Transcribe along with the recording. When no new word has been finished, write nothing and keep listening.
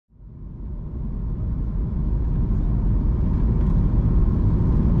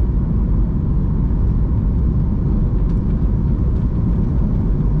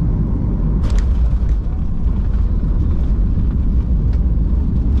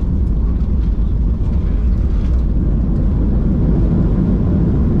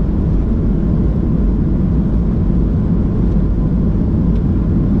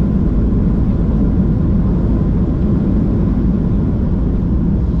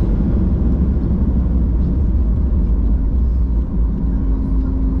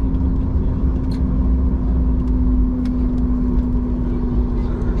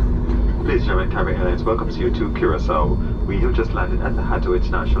Airlines welcomes you to Curacao. We have just landed at the Hato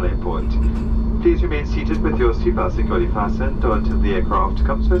International Airport. Please remain seated with your seatbelt securely fastened until the aircraft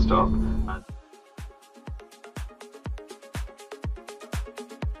comes to a stop.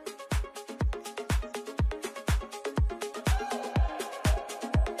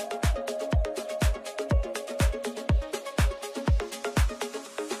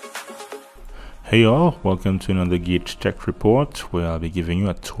 Hey y'all, welcome to another Gauge Check report where I'll be giving you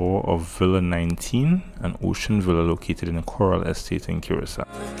a tour of Villa 19, an ocean villa located in the Koraal estate in Curacao.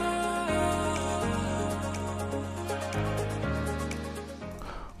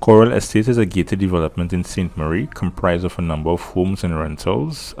 Koraal Estate is a gated development in St. Marie comprised of a number of homes and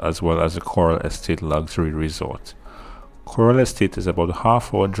rentals as well as a Koraal Estate luxury resort. Koraal Estate is about a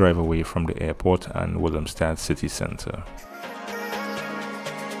half-hour drive away from the airport and Willemstad city centre.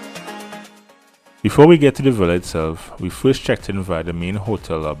 Before we get to the villa itself, we first checked in via the main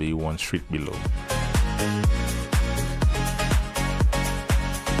hotel lobby one street below.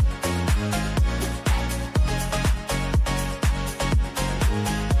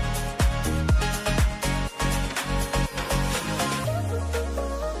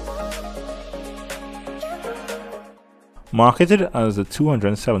 Marketed as the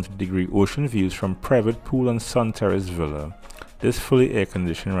 270-degree ocean views from private pool and sun terrace villa, this fully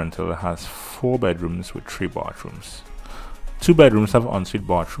air-conditioned rental has 4 bedrooms with 3 bathrooms. 2 bedrooms have ensuite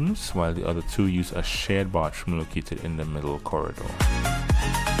bathrooms, while the other 2 use a shared bathroom located in the middle corridor.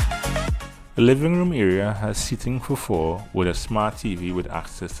 The living room area has seating for 4 with a smart TV with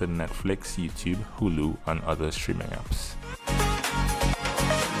access to Netflix, YouTube, Hulu and other streaming apps.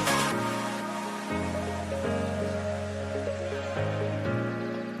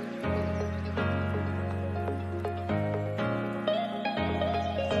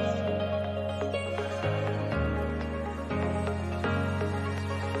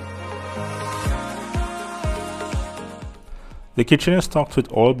 The kitchen is stocked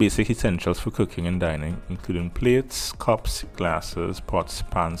with all basic essentials for cooking and dining, including plates, cups, glasses, pots,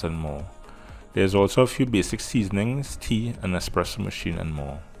 pans and more. There is also a few basic seasonings, tea, an espresso machine and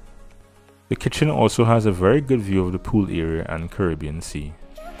more. The kitchen also has a very good view of the pool area and Caribbean Sea.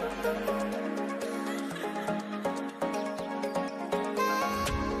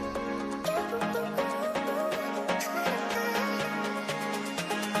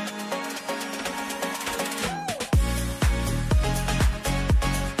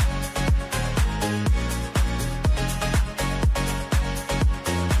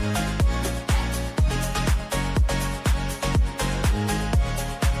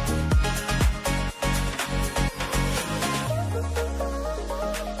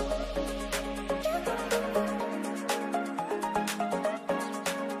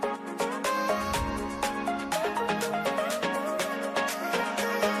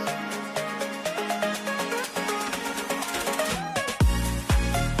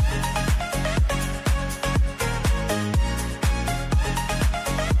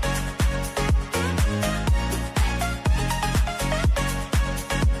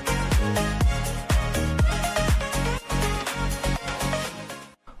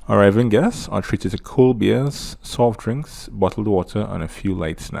 Arriving guests are treated to cold beers, soft drinks, bottled water and a few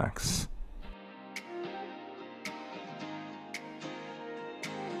light snacks.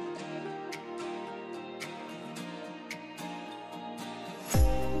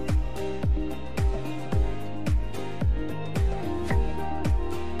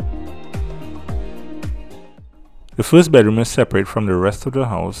 The first bedroom is separate from the rest of the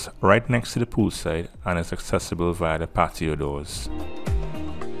house right next to the poolside and is accessible via the patio doors.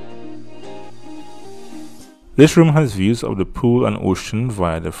 This room has views of the pool and ocean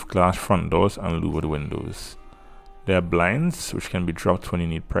via the glass front doors and louvered windows. There are blinds which can be dropped when you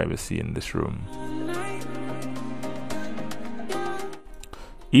need privacy in this room.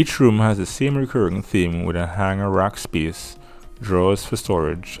 Each room has the same recurring theme with a hanger rack space, drawers for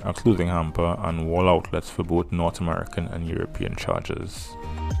storage, a clothing hamper and wall outlets for both North American and European chargers.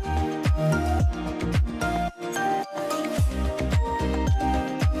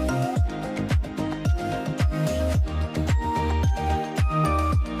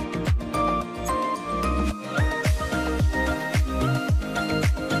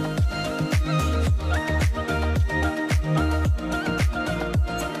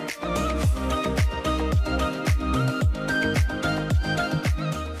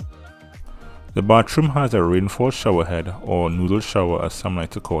 The bathroom has a rainfall showerhead, or noodle shower as some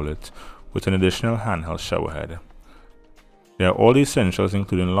like to call it, with an additional handheld showerhead. There are all the essentials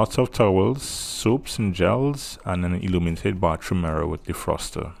including lots of towels, soaps and gels, and an illuminated bathroom mirror with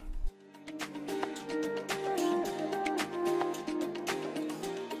defroster.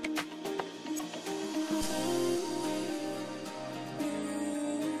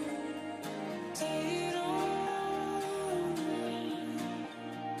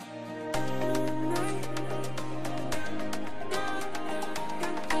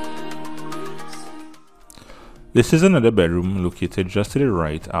 This is another bedroom located just to the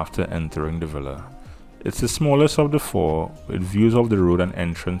right after entering the villa. It's the smallest of the four, with views of the road and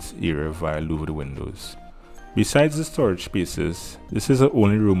entrance area via louvered windows. Besides the storage spaces, this is the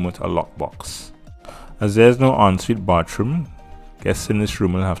only room with a lockbox. As there is no ensuite bathroom, guests in this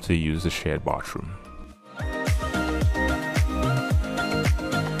room will have to use the shared bathroom.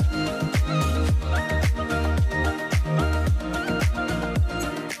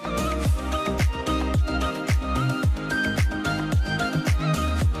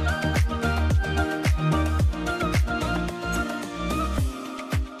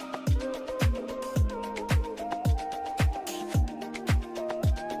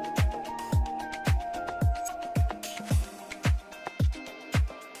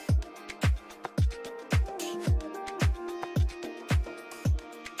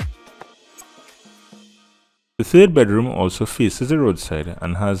 The third bedroom also faces the roadside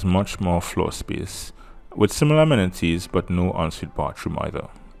and has much more floor space, with similar amenities but no ensuite bathroom either.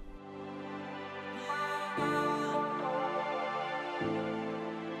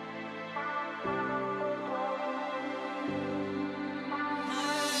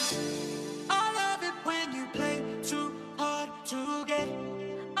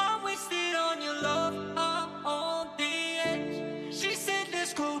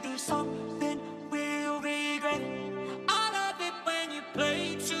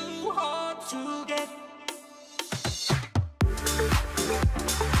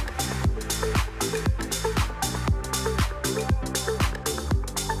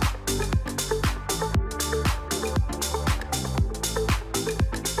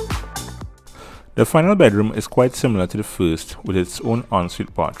 The final bedroom is quite similar to the first with its own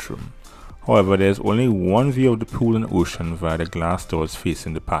ensuite bathroom. However, there is only one view of the pool and ocean via the glass doors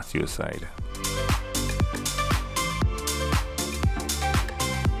facing the patio side.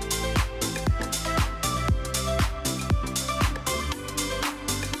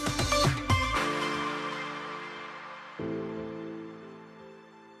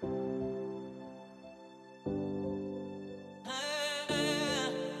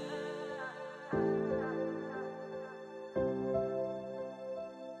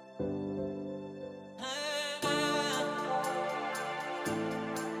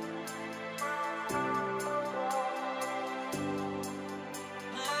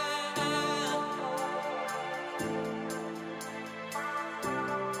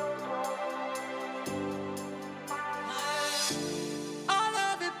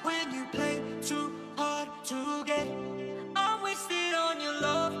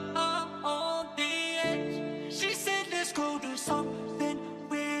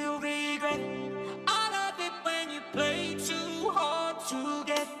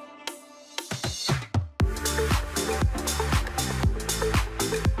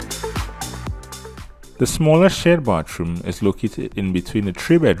 The smaller shared bathroom is located in between the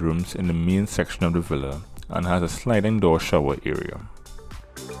three bedrooms in the main section of the villa and has a sliding door shower area.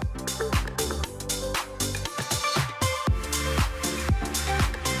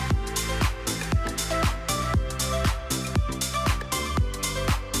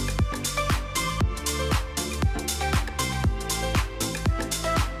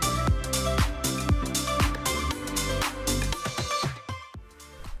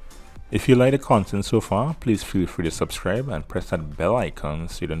 If you like the content so far, please feel free to subscribe and press that bell icon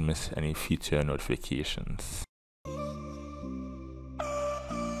so you don't miss any future notifications.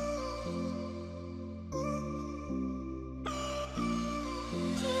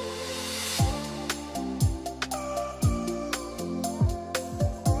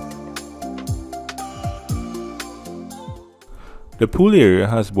 The pool area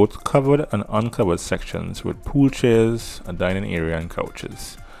has both covered and uncovered sections with pool chairs, a dining area and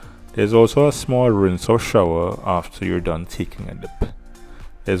couches. There's also a small rinse or shower after you're done taking a dip.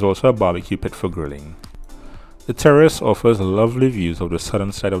 There's also a barbecue pit for grilling. The terrace offers lovely views of the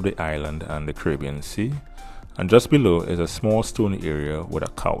southern side of the island and the Caribbean Sea, and just below is a small stone area with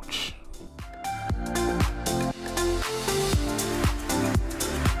a couch.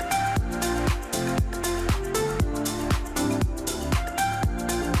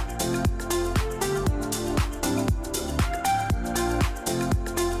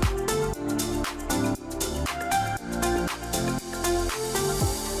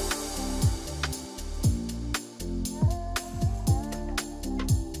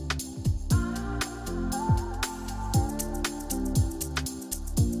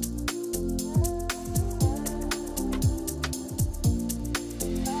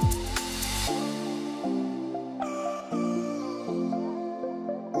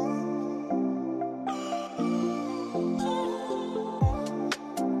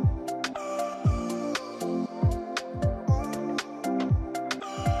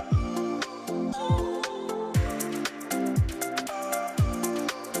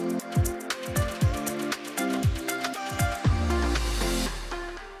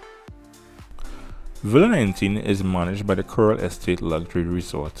 Villa 19 is managed by the Koraal Estate Luxury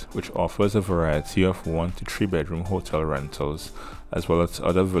Resort, which offers a variety of 1 to 3 bedroom hotel rentals as well as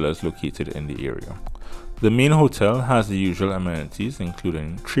other villas located in the area. The main hotel has the usual amenities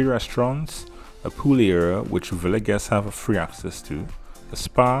including 3 restaurants, a pool area which villa guests have free access to, a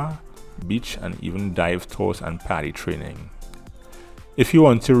spa, beach and even dive tours and paddy training. If you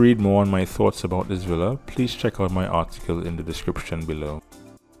want to read more on my thoughts about this villa, please check out my article in the description below.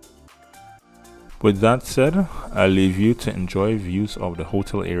 With that said, I'll leave you to enjoy views of the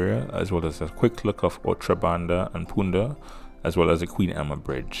hotel area as well as a quick look of Otra Banda and Punda as well as the Queen Emma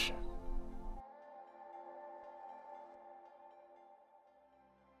Bridge.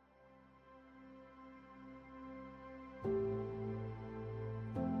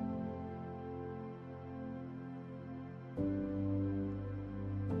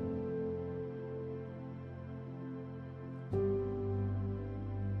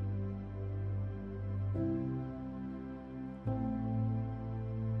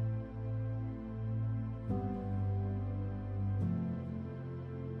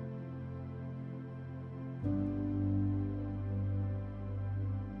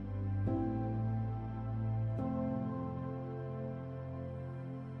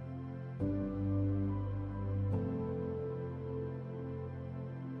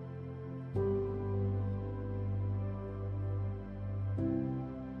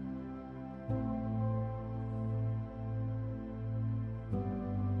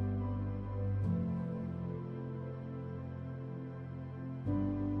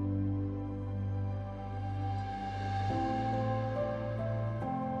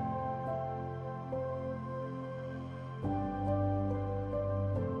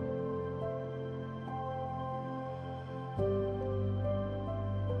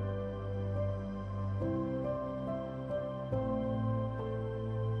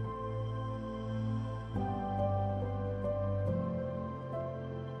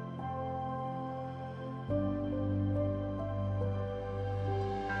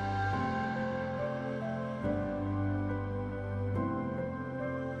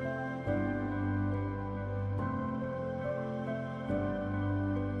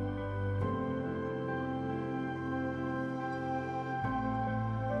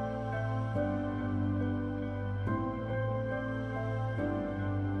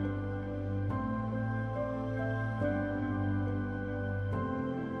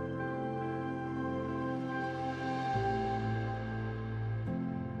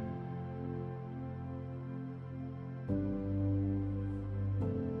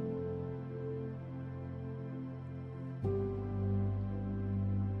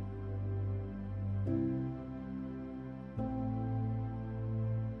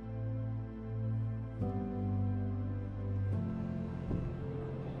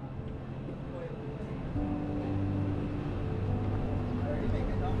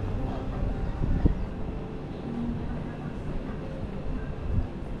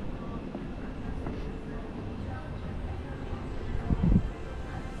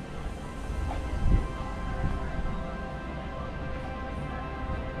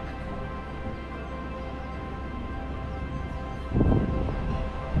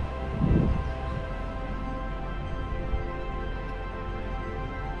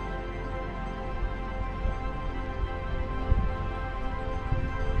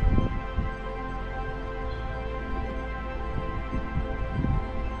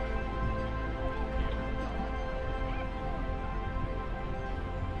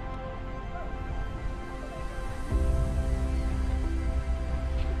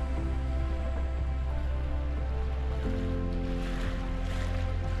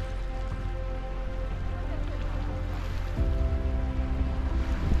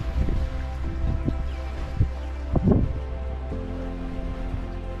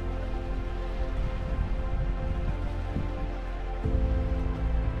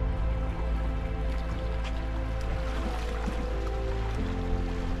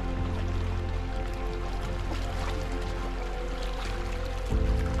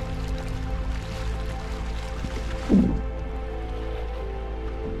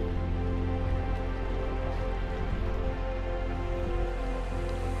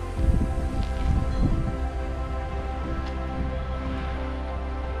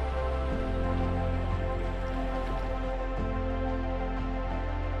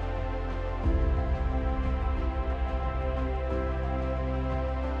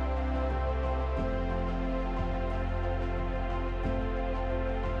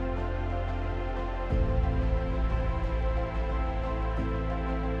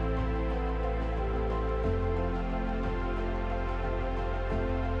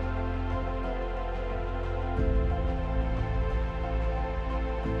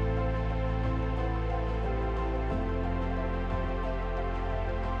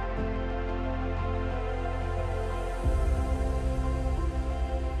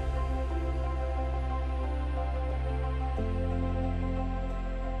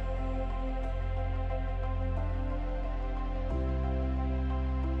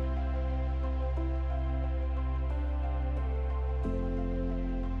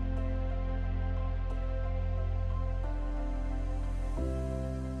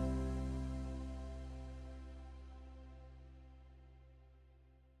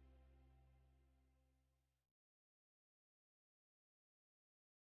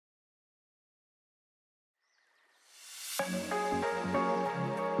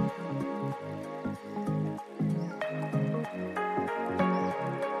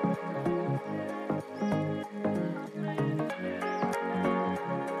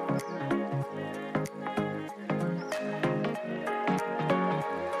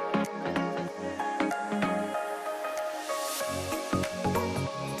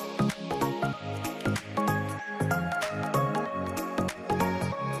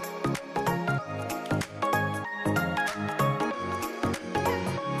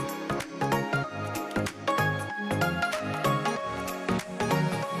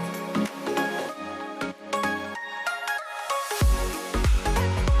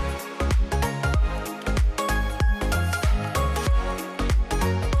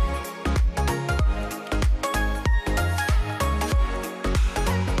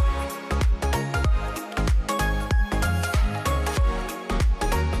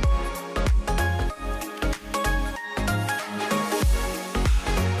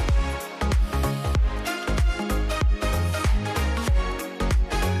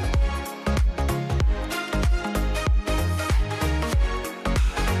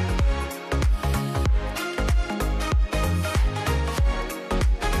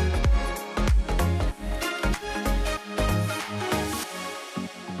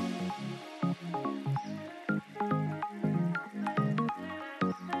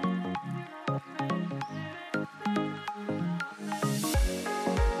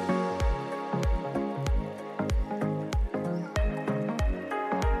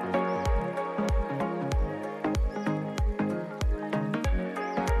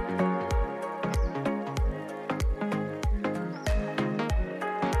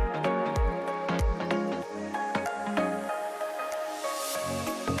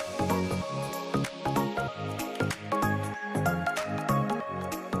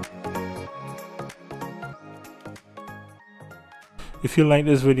 If you like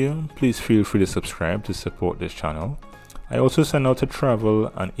this video, please feel free to subscribe to support this channel. I also send out a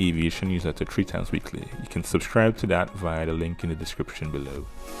travel and aviation newsletter 3 times weekly. You can subscribe to that via the link in the description below.